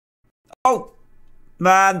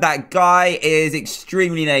Man, that guy is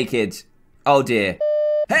extremely naked. Oh dear.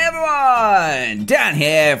 Hey everyone! Dan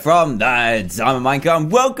here from TheDiamondMinecart.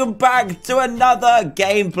 Welcome back to another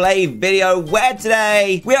gameplay video where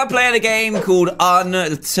today we are playing a game called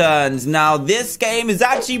Unturned. Now, this game is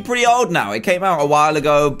actually pretty old now. It came out a while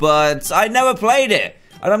ago, but I never played it.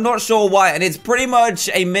 And I'm not sure why. And it's pretty much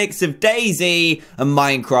a mix of DayZ and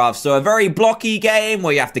Minecraft. So a very blocky game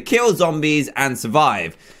where you have to kill zombies and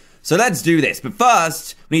survive. So let's do this. But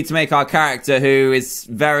first, we need to make our character who is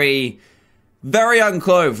very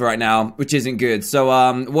unclothed right now, which isn't good. So,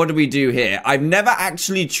 what do we do here? I've never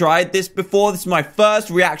actually tried this before. This is my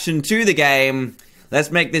first reaction to the game.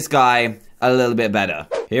 Let's make this guy a little bit better.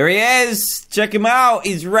 Here he is. Check him out.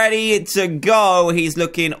 He's ready to go. He's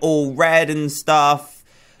looking all red and stuff.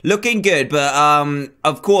 Looking good, but,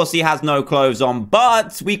 of course, he has no clothes on.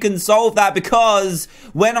 But we can solve that because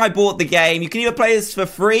when I bought the game, you can either play this for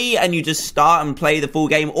free and you just start and play the full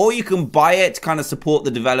game, or you can buy it to kind of support the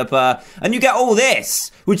developer, and you get all this,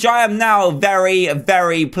 which I am now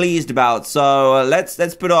very pleased about. So,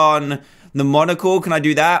 let's put on the monocle. Can I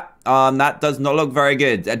do that? That does not look very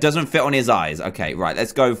good. It doesn't fit on his eyes. Okay, right,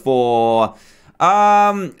 let's go for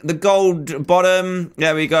the gold bottom.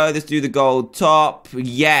 There we go. Let's do the gold top.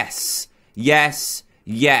 Yes.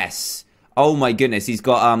 Oh my goodness. He's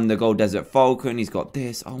got the gold desert falcon. He's got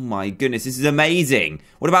this. Oh my goodness. This is amazing.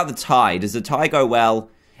 What about the tie? Does the tie go well?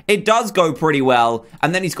 It does go pretty well.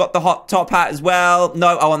 And then he's got the hot top hat as well.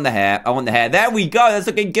 No, I want the hair. There we go. That's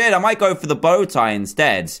looking good. I might go for the bow tie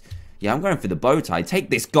instead. Yeah, I'm going for the bow tie. Take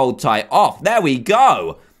this gold tie off. There we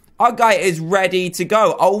go. Our guy is ready to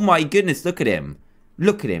go. Oh my goodness, look at him.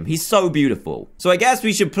 Look at him. He's so beautiful. So I guess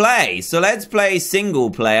we should play. So let's play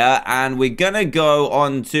single player. And we're going to go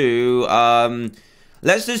on to...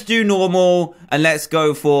 let's just do normal. And let's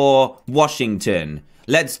go for Washington.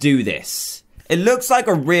 Let's do this. It looks like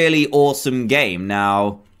a really awesome game.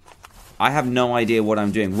 Now, I have no idea what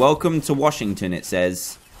I'm doing. Welcome to Washington, it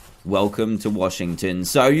says. Welcome to Washington.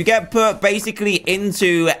 So you get put basically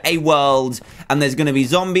into a world and there's going to be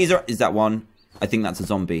zombies. Or is that one? I think that's a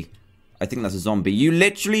zombie. You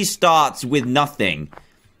literally start with nothing.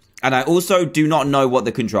 And I also do not know what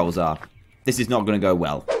the controls are. This is not going to go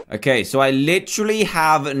well. Okay, so I literally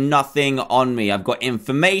have nothing on me. I've got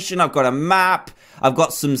information. I've got a map. I've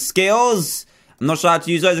got some skills. I'm not sure how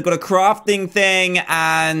to use those. I've got a crafting thing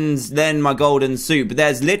and then my golden suit. But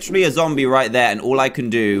there's literally a zombie right there and all I can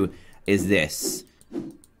do is this.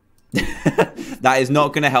 That is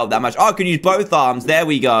not going to help that much. Oh, I can use both arms. There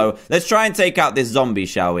we go. Let's try and take out this zombie,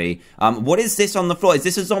 shall we? What is this on the floor? Is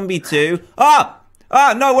this a zombie too? No,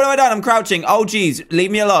 what have I done? I'm crouching. Oh, geez. Leave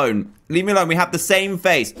me alone. Leave me alone. We have the same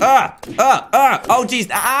face. Oh, geez.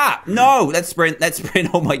 No. Let's sprint.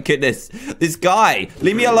 Oh, my goodness. This guy.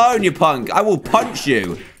 Leave me alone, you punk. I will punch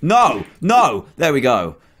you. No. There we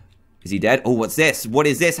go. Is he dead? Oh, what's this? What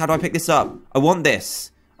is this? How do I pick this up? I want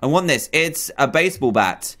this. It's a baseball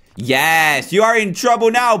bat. Yes. You are in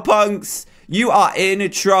trouble now, punks. You are in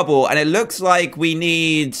trouble. And it looks like we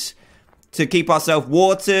need to keep ourselves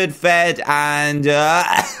watered, fed, and...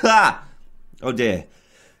 oh, dear.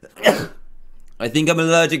 I think I'm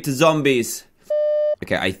allergic to zombies.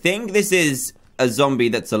 Okay, I think this is a zombie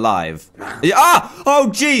that's alive. Oh,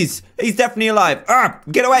 jeez! He's definitely alive.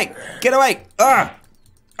 Get away! Get him!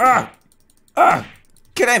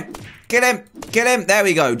 There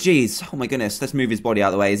we go. Jeez. Oh my goodness. Let's move his body out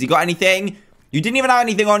of the way. Has he got anything? You didn't even have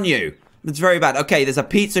anything on you. That's very bad. Okay, there's a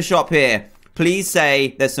pizza shop here. Please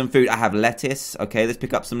say there's some food. I have lettuce. Okay, let's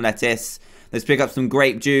pick up some lettuce. Let's pick up some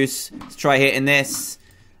grape juice. Let's try hitting this.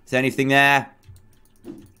 Is there anything there?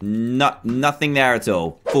 Nothing there at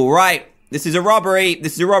all. All right. This is a robbery.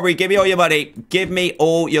 Give me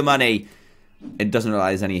all your money. It doesn't look like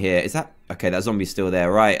there's any here. Is that... Okay, that zombie's still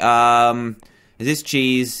there. Right. Is this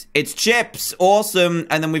cheese? It's chips. Awesome.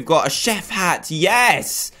 And then we've got a chef hat.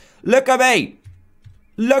 Yes. Look at me.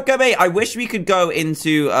 I wish we could go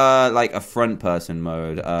into, like, a front person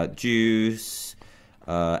mode. Juice.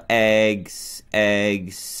 Eggs.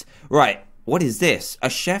 Right. What is this? A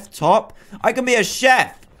chef top? I can be a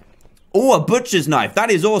chef. Oh, a butcher's knife. That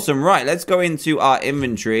is awesome. Right, let's go into our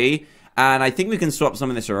inventory. And I think we can swap some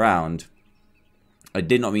of this around. I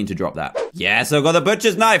did not mean to drop that. Yes, I've got the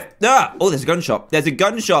butcher's knife. Oh, there's a gun shop. There's a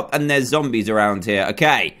gun shop and there's zombies around here.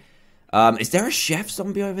 Okay. Is there a chef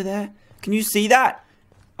zombie over there? Can you see that?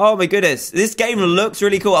 Oh, my goodness. This game looks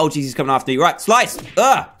really cool. Oh, jeez, he's coming after me. Right, slice.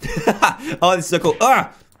 Oh, this is so cool.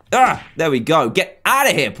 There we go. Get out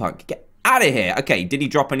of here, punk. Get out of here. Okay, did he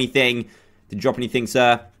drop anything? Did he drop anything,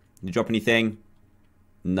 sir? Did he drop anything?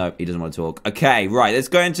 No, he doesn't want to talk. Okay, right. Let's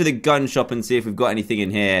go into the gun shop and see if we've got anything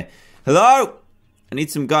in here. Hello? I need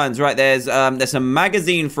some guns. Right, there's a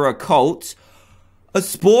magazine for a Colt, a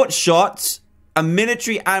sport shot, a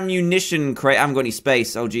military ammunition crate. I haven't got any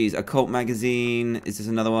space. Oh, geez. A Colt magazine. Is this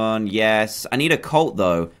another one? Yes. I need a Colt,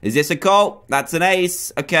 though. Is this a Colt? That's an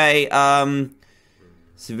ace. Okay,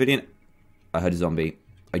 civilian. I heard a zombie.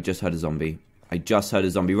 I just heard a zombie.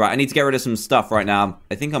 Right, I need to get rid of some stuff right now.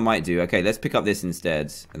 I think I might do. Okay, let's pick up this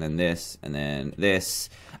instead. And then this. And then this.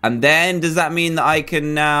 And then, does that mean that I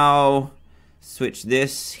can now switch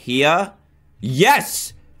this here?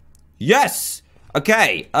 Yes! Yes!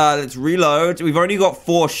 Okay, let's reload. We've only got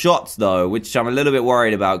 4 shots, though, which I'm a little bit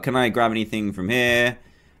worried about. Can I grab anything from here?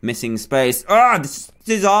 Missing space. Ah, this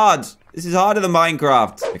is hard. This is harder than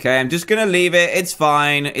Minecraft. Okay, I'm just gonna leave it. It's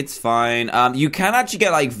fine. It's fine. You can actually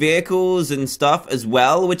get, like, vehicles and stuff as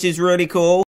well, which is really cool.